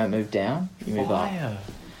don't move down, you move up.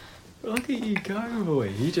 Look at you go, boy.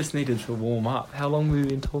 You just needed to warm up. How long have we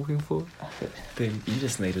been talking for? Dude, you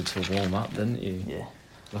just needed to warm up, didn't you? Yeah.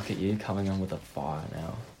 Look at you coming in with a fire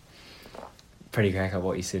now. Pretty crack at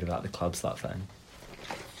what you said about the club slut thing.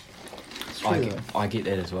 I get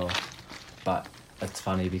that as well. But it's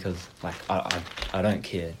funny because, like, I don't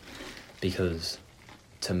care. Because,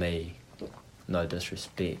 to me, no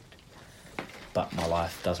disrespect, but my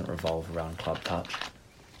life doesn't revolve around club touch.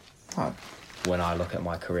 Oh. When I look at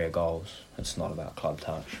my career goals, it's not about club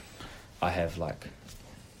touch. I have, like,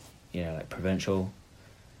 you know, like provincial,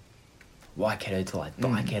 Waikato to, like,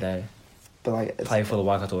 Waikato. But, like, play for the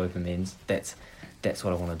Waikato Open men's. That's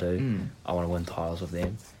what I want to do. I want to win titles with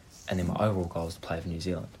them. And then my overall goal is to play for New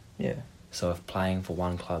Zealand. Yeah. So if playing for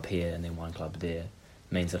one club here and then one club there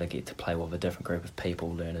means that I get to play with a different group of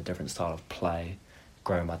people, learn a different style of play,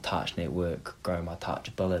 grow my touch network, grow my touch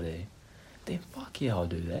ability, then fuck yeah, I'll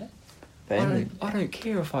do that. I don't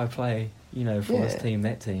care if I play, you know, for this team,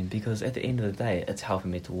 that team, because at the end of the day, it's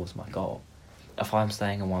helping me towards my goal. If I'm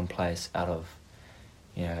staying in one place out of,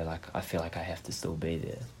 you know, like, I feel like I have to still be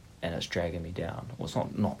there, and it's dragging me down. Well,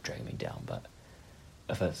 it's not dragging me down, but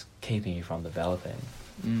if it's keeping you from developing,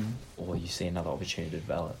 or you see another opportunity to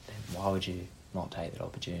develop, then why would you not take that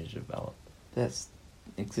opportunity to develop? That's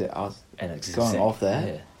exactly. I was going going off that.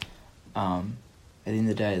 Yeah. At the end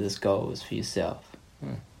of the day, this goal is for yourself.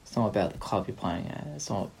 It's not about the club you're playing at. It's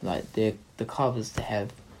not like the club is to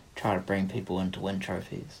try to bring people in to win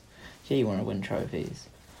trophies. Yeah, you want to win trophies,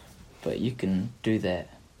 but you can do that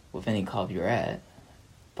with any club you're at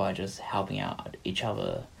by just helping out each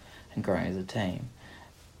other and growing as a team.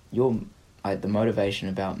 The motivation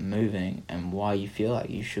about moving and why you feel like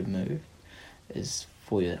you should move is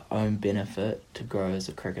for your own benefit, to grow as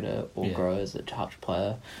a cricketer or grow as a touch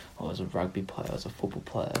player or as a rugby player or as a football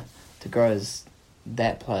player, to grow as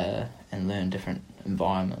that player and learn different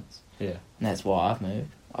environments. Yeah. And that's why I've moved.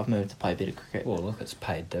 I've moved to play better cricket. Well, look, it's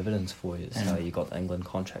paid dividends for you. So you got the England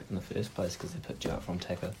contract in the first place because they picked you up from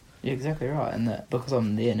Taka. You're exactly right. And that because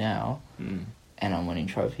I'm there now and I'm winning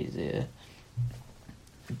trophies there,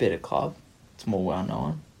 a better club, it's more well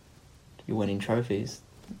known. You're winning trophies.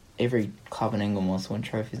 Every club in England wants to win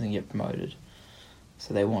trophies and get promoted.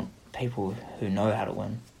 So they want people who know how to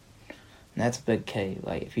win. And that's a big key.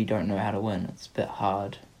 Like, if you don't know how to win, it's a bit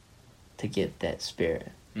hard to get that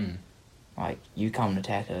spirit. Like, you come to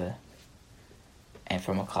Taka and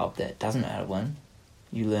from a club that doesn't know how to win,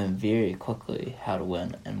 you learn very quickly how to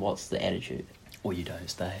win and what's the attitude. Or you don't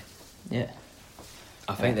stay. Yeah.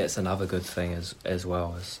 I think that's another good thing as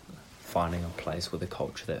well, as finding a place with a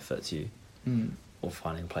culture that fits you. Or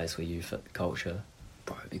finding a place where you fit the culture.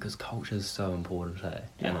 Bro, because culture is so important,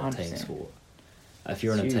 in a team sport. If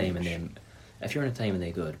you're in a team and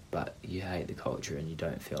they're good, but you hate the culture and you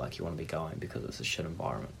don't feel like you want to be going because it's a shit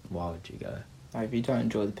environment, why would you go? Like, if you don't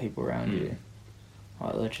enjoy the people around you,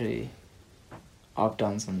 like, literally, I've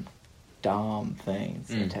done some dumb things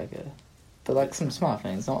in Tekka. But, like, some smart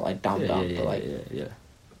things, not, like, dumb, but, like, yeah.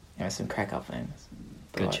 You know, some crack-up things.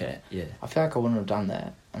 But, Good like, chat, yeah. I feel like I wouldn't have done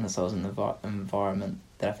that unless I was in the environment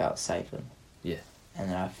that I felt safe in. Yeah. And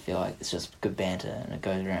then I feel like it's just good banter, and it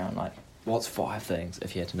goes around, like... What's 5 things,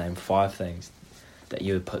 if you had to name 5 things that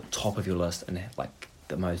you would put top of your list and, like,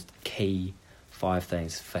 the most key 5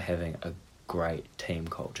 things for having a great team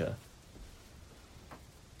culture?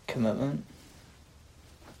 Commitment.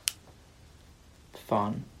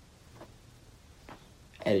 Fun.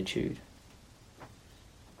 Attitude.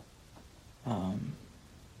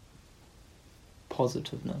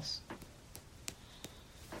 Positiveness.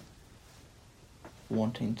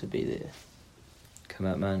 Wanting to be there.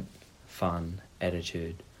 Commitment, fun,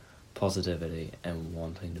 attitude, positivity, and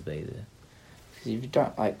wanting to be there. Because if you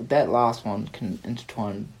don't, like, that last one can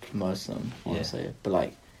intertwine for most of them, honestly. Yeah. But,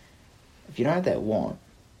 like, if you don't have that want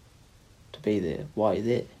to be there, why are you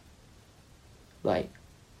there? Like,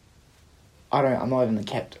 I'm not even the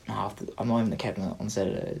captain I'm not even the captain on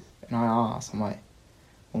Saturdays. And I ask, I'm like,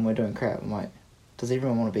 when we're doing crap, I'm like, does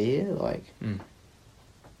everyone want to be here? Like, and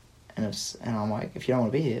I'm like, if you don't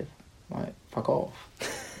want to be here, I'm like, fuck off.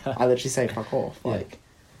 I literally say fuck off, like,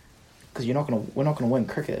 because we're not gonna win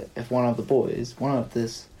cricket if one of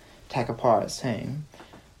this Taka Pirates team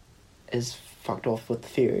is fucked off with the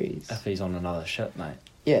Furies. If he's on another ship, mate.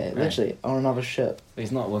 Yeah, literally on another ship.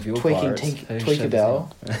 He's not with your tweaking Pirates.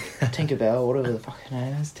 Tinkerbell, Tinkerbell, whatever the fucking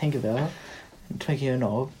name is, Tinkerbell, and Twinkie and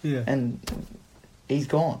Knob, and he's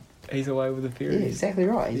gone. He's away with the Furies. Yeah, exactly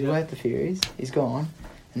right. He's away with the Furies. He's gone,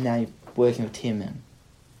 and now you're working with 10 men.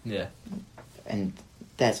 Yeah. And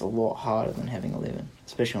that's a lot harder than having 11,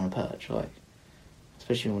 especially on a pitch. Like,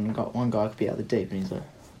 especially when you've got one guy could be out the deep, and he's like,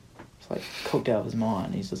 it's like cooked out of his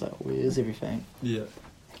mind. He's just like, where's everything? Yeah.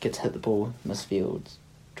 He gets hit the ball, miss fields,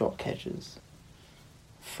 drop catches,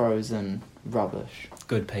 frozen rubbish.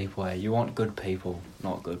 Good people, eh? You want good people,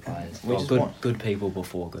 not good players. We well, just good want... good people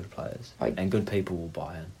before good players. Like, and good people will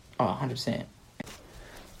buy in. Oh, 100%.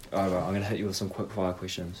 Alright, I'm going to hit you with some quick fire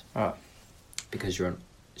questions. Alright. Because you're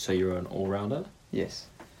an all-rounder? Yes.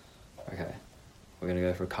 Okay. We're going to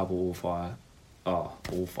go for a couple all-fire. Oh,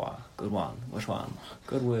 all-fire. Good one. Which one?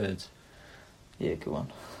 Good words. Yeah, good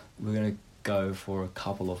one. We're going to go for a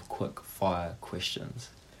couple of quick fire questions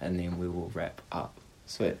and then we will wrap up.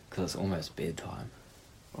 Sweet. Because it's almost bedtime.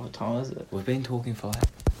 What time is it? We've been talking for like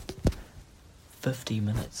 50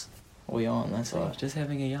 minutes. What are we on? That's right. Just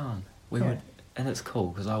having a yarn. And it's cool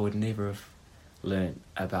because I would never have learnt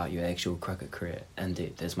about your actual cricket career in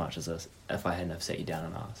depth as much as this if I hadn't have sat you down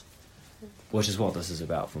and asked. Which is what this is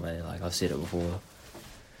about for me. Like, I've said it before.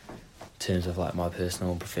 In terms of like my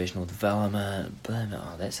personal and professional development, blah, blah,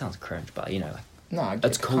 oh, that sounds cringe, but you know, like, no,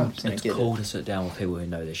 it's cool. It's cool to sit down with people who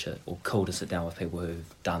know their shit, or cool to sit down with people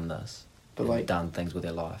who've done this, but like done things with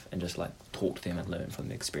their life, and just like talk to them and learn from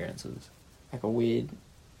their experiences. Like a weird,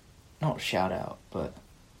 not shout out, but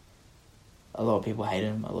a lot of people hate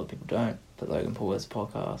him, a lot of people don't. But Logan Paul has a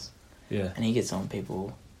podcast, and he gets on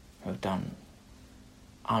people who have done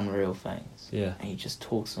unreal things, and he just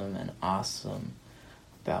talks to them and asks them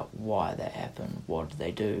about why that happened, what did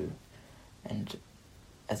they do, and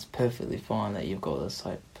it's perfectly fine that you've got this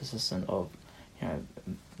like persistent of, you know,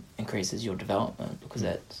 increases your development because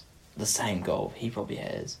that's the same goal he probably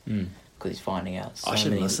has because he's finding out. I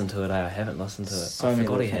should listen to it. I haven't listened to it. So I many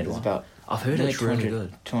forgot he had one. About I've heard it's really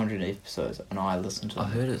good. 200 episodes, and I listen to.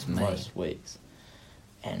 I've heard it's most weeks,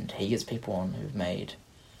 and he gets people on who've made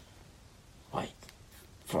like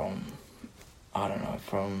from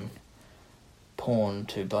porn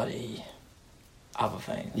to bloody other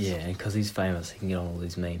things. Yeah, and because he's famous, he can get on all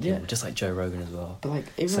these mean people, just like Joe Rogan as well. But like,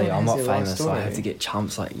 everyone I'm not has famous, so I story. have to get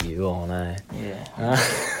chumps like you on, eh? Yeah.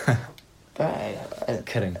 But hey,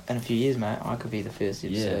 kidding. In a few years, mate, I could be the first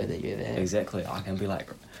episode that you ever had. Exactly. I can be like,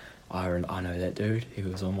 I know that dude. He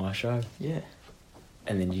was on my show. Yeah.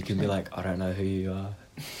 And then you can be like, I don't know who you are.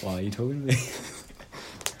 Why are you talking to me?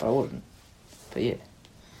 But I wouldn't. But yeah.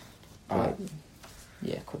 Alright.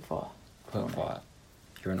 Yeah, quick fire. Quick fire.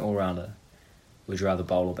 You're an all-rounder. Would you rather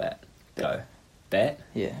bowl or bat? Go. Bat?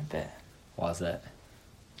 Yeah, bat. Why is that?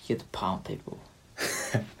 You get to pump people.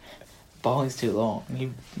 Bowling's too long.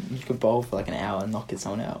 You could bowl for like an hour and not get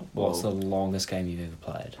someone out. What's the longest game you've ever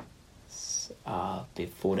played? Be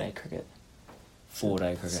 4-day cricket.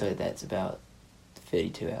 4-day cricket. So that's about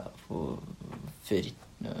 32 hours.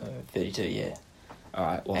 32, yeah.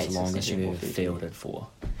 Alright, what's the longest you've ever fielded for?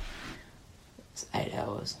 It's 8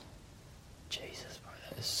 hours. Jesus, bro,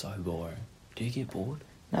 that is so boring. Do you get bored?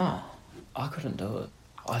 Nah. I couldn't do it.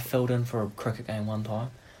 I filled in for a cricket game one time,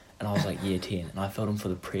 and I was like year 10, and I filled in for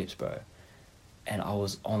the preps, bro. And I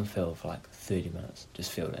was on field for like 30 minutes,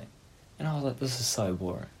 just fielding. And I was like, this is so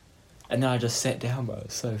boring. And then I just sat down, bro.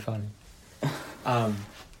 It's so funny.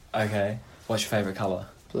 Okay. What's your favourite colour?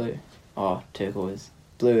 Blue. Oh, turquoise.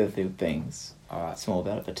 Blue if you're being Alright. small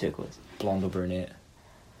about it, but turquoise. Blonde or brunette?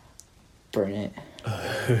 Brunette.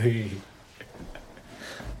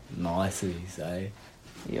 Niceties, eh?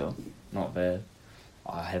 Yeah. Not bad.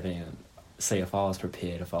 I haven't even... See, if I was a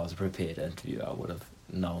prepared interview, I would have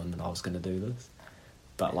known that I was going to do this.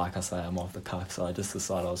 But like I say, I'm off the cuff, so I just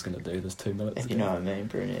decided I was going to do this 2 minutes If ago. you know what I mean,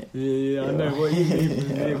 brunette. Yeah, I know what you mean,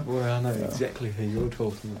 brunette, Yeah. boy. I know Yeah. exactly who you're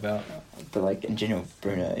talking about. But like in general,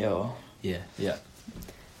 brunette, yeah. Yeah.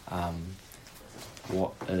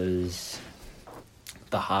 What is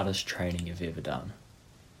the hardest training you've ever done?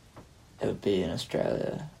 It would be in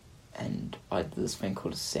Australia, and I did this thing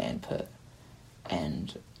called a sand pit,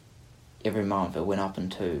 and every month it went up in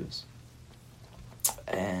twos.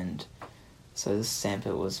 And so this sand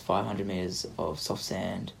pit was 500 metres of soft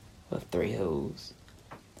sand with 3 hills.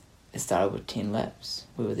 It started with 10 laps.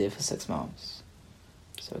 We were there for 6 months.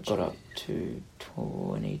 So it got up to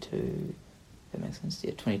 22, that makes sense,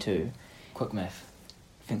 yeah, 22. Quick math.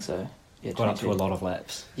 I think so. Yeah, Got up 22. to a lot of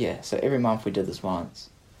laps. Yeah, so every month we did this once.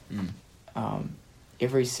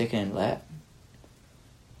 Every second lap,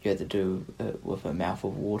 you had to do it with a mouth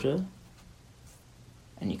of water,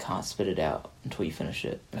 and you can't spit it out until you finish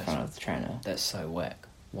it in front of the trainer. That's so whack.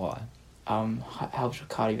 Why? Helps with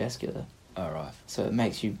cardiovascular. Oh, right. So it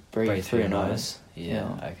makes you breathe through your nose.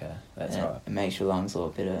 Yeah, okay. That's and right. It makes your lungs a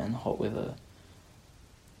lot better in hot weather.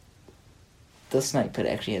 This snake pit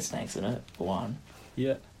actually had snakes in it, for one.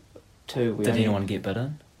 Yeah. 2, Did anyone get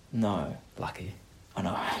bitten? No. Lucky. I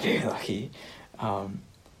know, very lucky.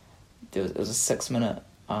 It was a 6-minute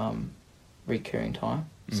recurring time.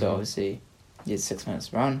 So Mhm. obviously you had 6 minutes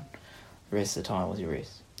to run, the rest of the time was your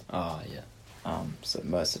rest. Oh, yeah. So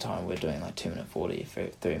most of the time we're doing like 2-minute 40,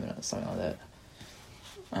 3 minutes, something like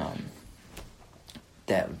that.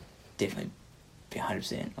 That would definitely be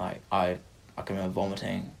 100%. Like I can remember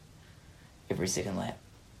vomiting every second lap.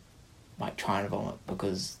 Like trying to vomit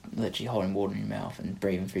because literally holding water in your mouth and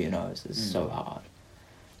breathing through your nose is so hard.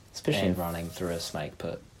 Especially And running through a snake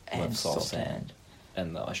pit and with soft sand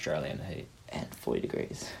in the Australian heat. and 40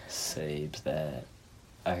 degrees. Seems that.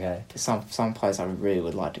 Okay. Some place I really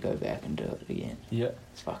would like to go back and do it again. Yeah.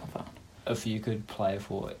 It's fucking fun. If you could play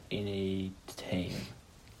for any team,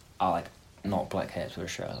 like not Black Caps for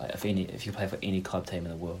Australia, like if you play for any club team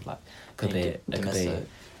in the world, like it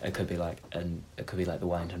could be like the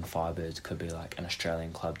Wellington Firebirds, it could be like an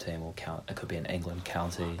Australian club team, or it could be an England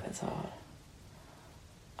county. That's hard.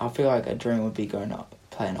 I feel like a dream would be going up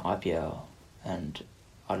playing IPL, and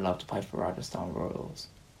I'd love to play for Rajasthan Royals.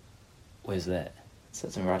 Where's that? So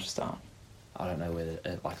it's in Rajasthan. I don't know whether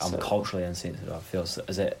I'm So- culturally insensitive. I feel is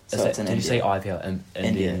that So it's in did you say India. IPL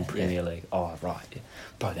Indian India, Premier yeah. League? Oh right, yeah.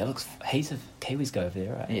 Bro, that looks heaps of Kiwis go over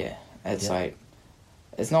there, right? Yeah, it's Yeah. like,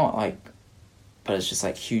 it's not like, but it's just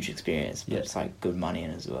like huge experience. But Yeah. it's like good money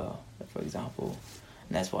in as well. For example,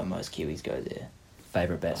 and that's why most Kiwis go there.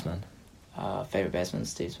 Favorite batsman, Favorite batsman,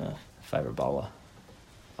 Steve Smith. favorite bowler,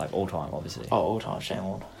 like all time, obviously. Oh, all time, Shane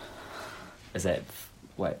Warne. Is that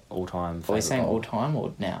all time? Are we saying all time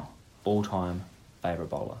or now? All time favorite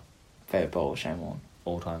bowler, Favorite bowler, Shane Warne.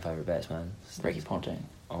 all time favorite batsman. Ricky Ponting.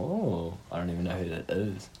 Oh, I don't even know who that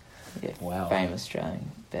is. Yeah. Wow. Famous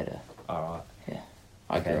Australian batter. All right. Yeah.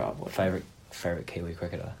 I grew up watching. Favorite Kiwi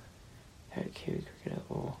cricketer. Favorite Kiwi cricketer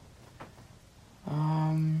or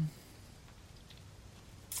And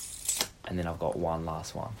then I've got one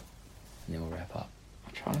last one, and then we'll wrap up.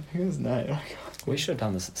 I'm trying to think of his name. We should have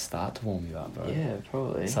done this at the start to warm you up, bro. Yeah,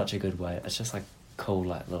 probably. It's such a good way. It's just like cool,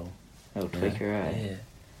 like little tweaker, right? Yeah.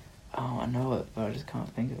 Oh, I know it, but I just can't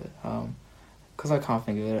think of it. Because I can't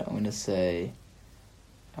think of it, I'm going to say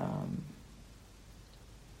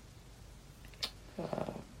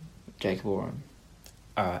Jacob Oram.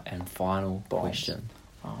 Alright, and final Bombs. question.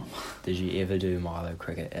 Did you ever do Milo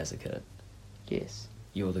cricket as a kid? Yes.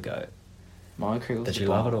 You're the GOAT. Milo cricket was Did you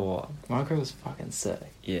love it or what? Milo cricket was fucking sick.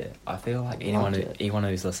 Yeah, I feel like Loved it. anyone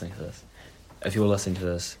who's listening to this, if you're listening to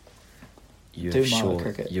this, Do Milo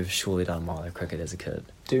cricket. you've surely done Milo cricket as a kid.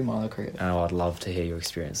 Do Milo cricket. And I'd love to hear your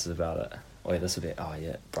experiences about it. Oh, yeah, this will be... Oh,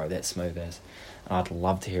 yeah, bro, that's smooth as. And I'd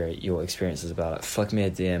love to hear your experiences about it. Flick me a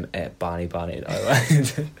DM at Barney. Flick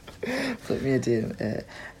me a DM at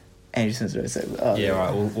Andrew Simpson. Oh, yeah,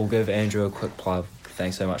 right. We'll give Andrew a quick plug.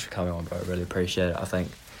 Thanks so much for coming on, bro. Really appreciate it. I think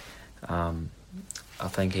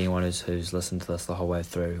anyone who's listened to this the whole way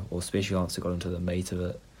through, or especially once it got into the meat of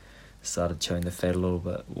it, started chewing the fat a little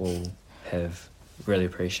bit will have really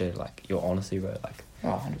appreciated like your honesty, bro. Like,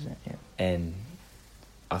 100%, yeah. and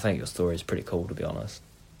I think your story is pretty cool, to be honest.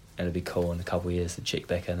 And it'd be cool in a couple of years to check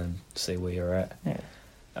back in and see where you're at. Yeah.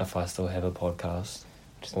 If I still have a podcast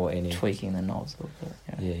Just or any tweaking the knobs a little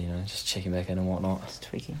bit. yeah, you know, just checking back in and whatnot. Just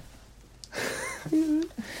tweaking.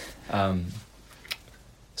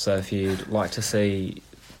 So if you'd like to see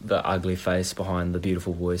the ugly face behind the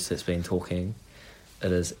beautiful voice that's been talking,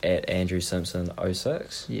 it is at Andrew Simpson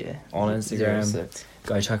 06 Yeah. on Instagram. 06.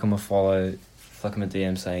 Go chuck him a follow, flick him a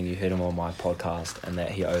DM saying you heard him on my podcast and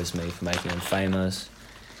that he owes me for making him famous.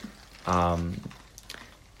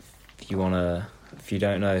 If you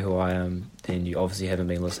don't know who I am, then you obviously haven't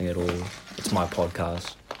been listening at all. It's my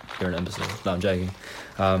podcast. You're an imbecile. No, I'm joking.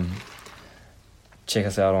 Check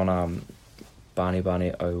us out on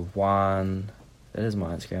BarneyBunny01. That is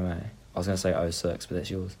my Instagram, eh? I was going to say 06, but that's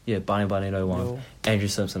yours. Yeah, BarneyBunny01. Yo. Andrew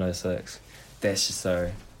Simpson 06. That's just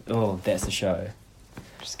so... Oh, that's the show.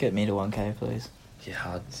 Just get me to 1K, please. Yeah,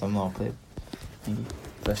 hard. Some more clip. Thank you.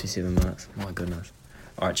 57 minutes. My goodness.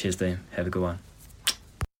 Alright, cheers, team. Have a good one.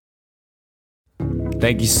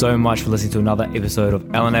 Thank you so much for listening to another episode of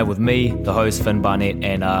LNAV with me, the host, Finn Barnett,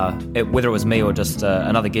 and whether it was me or just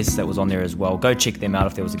another guest that was on there as well, go check them out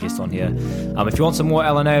if there was a guest on here. If you want some more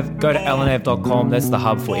LNAV, go to lnav.com. That's the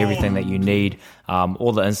hub for everything that you need.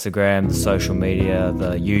 All the Instagram, the social media,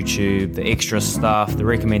 the YouTube, the extra stuff, the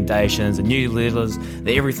recommendations, the newsletters,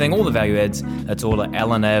 the everything, all the value adds, it's all at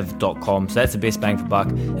lnav.com. So that's the best bang for buck.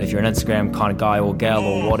 And if you're an Instagram kind of guy or gal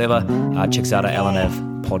or whatever, check us out at LNAV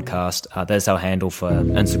podcast. That's our handle for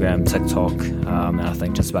Instagram, TikTok, and I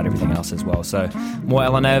think just about everything else as well. So more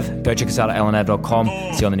LNAV, go check us out at lnav.com.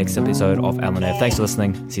 See you on the next episode of LNAV. Thanks for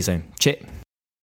listening. See you soon. Cheers.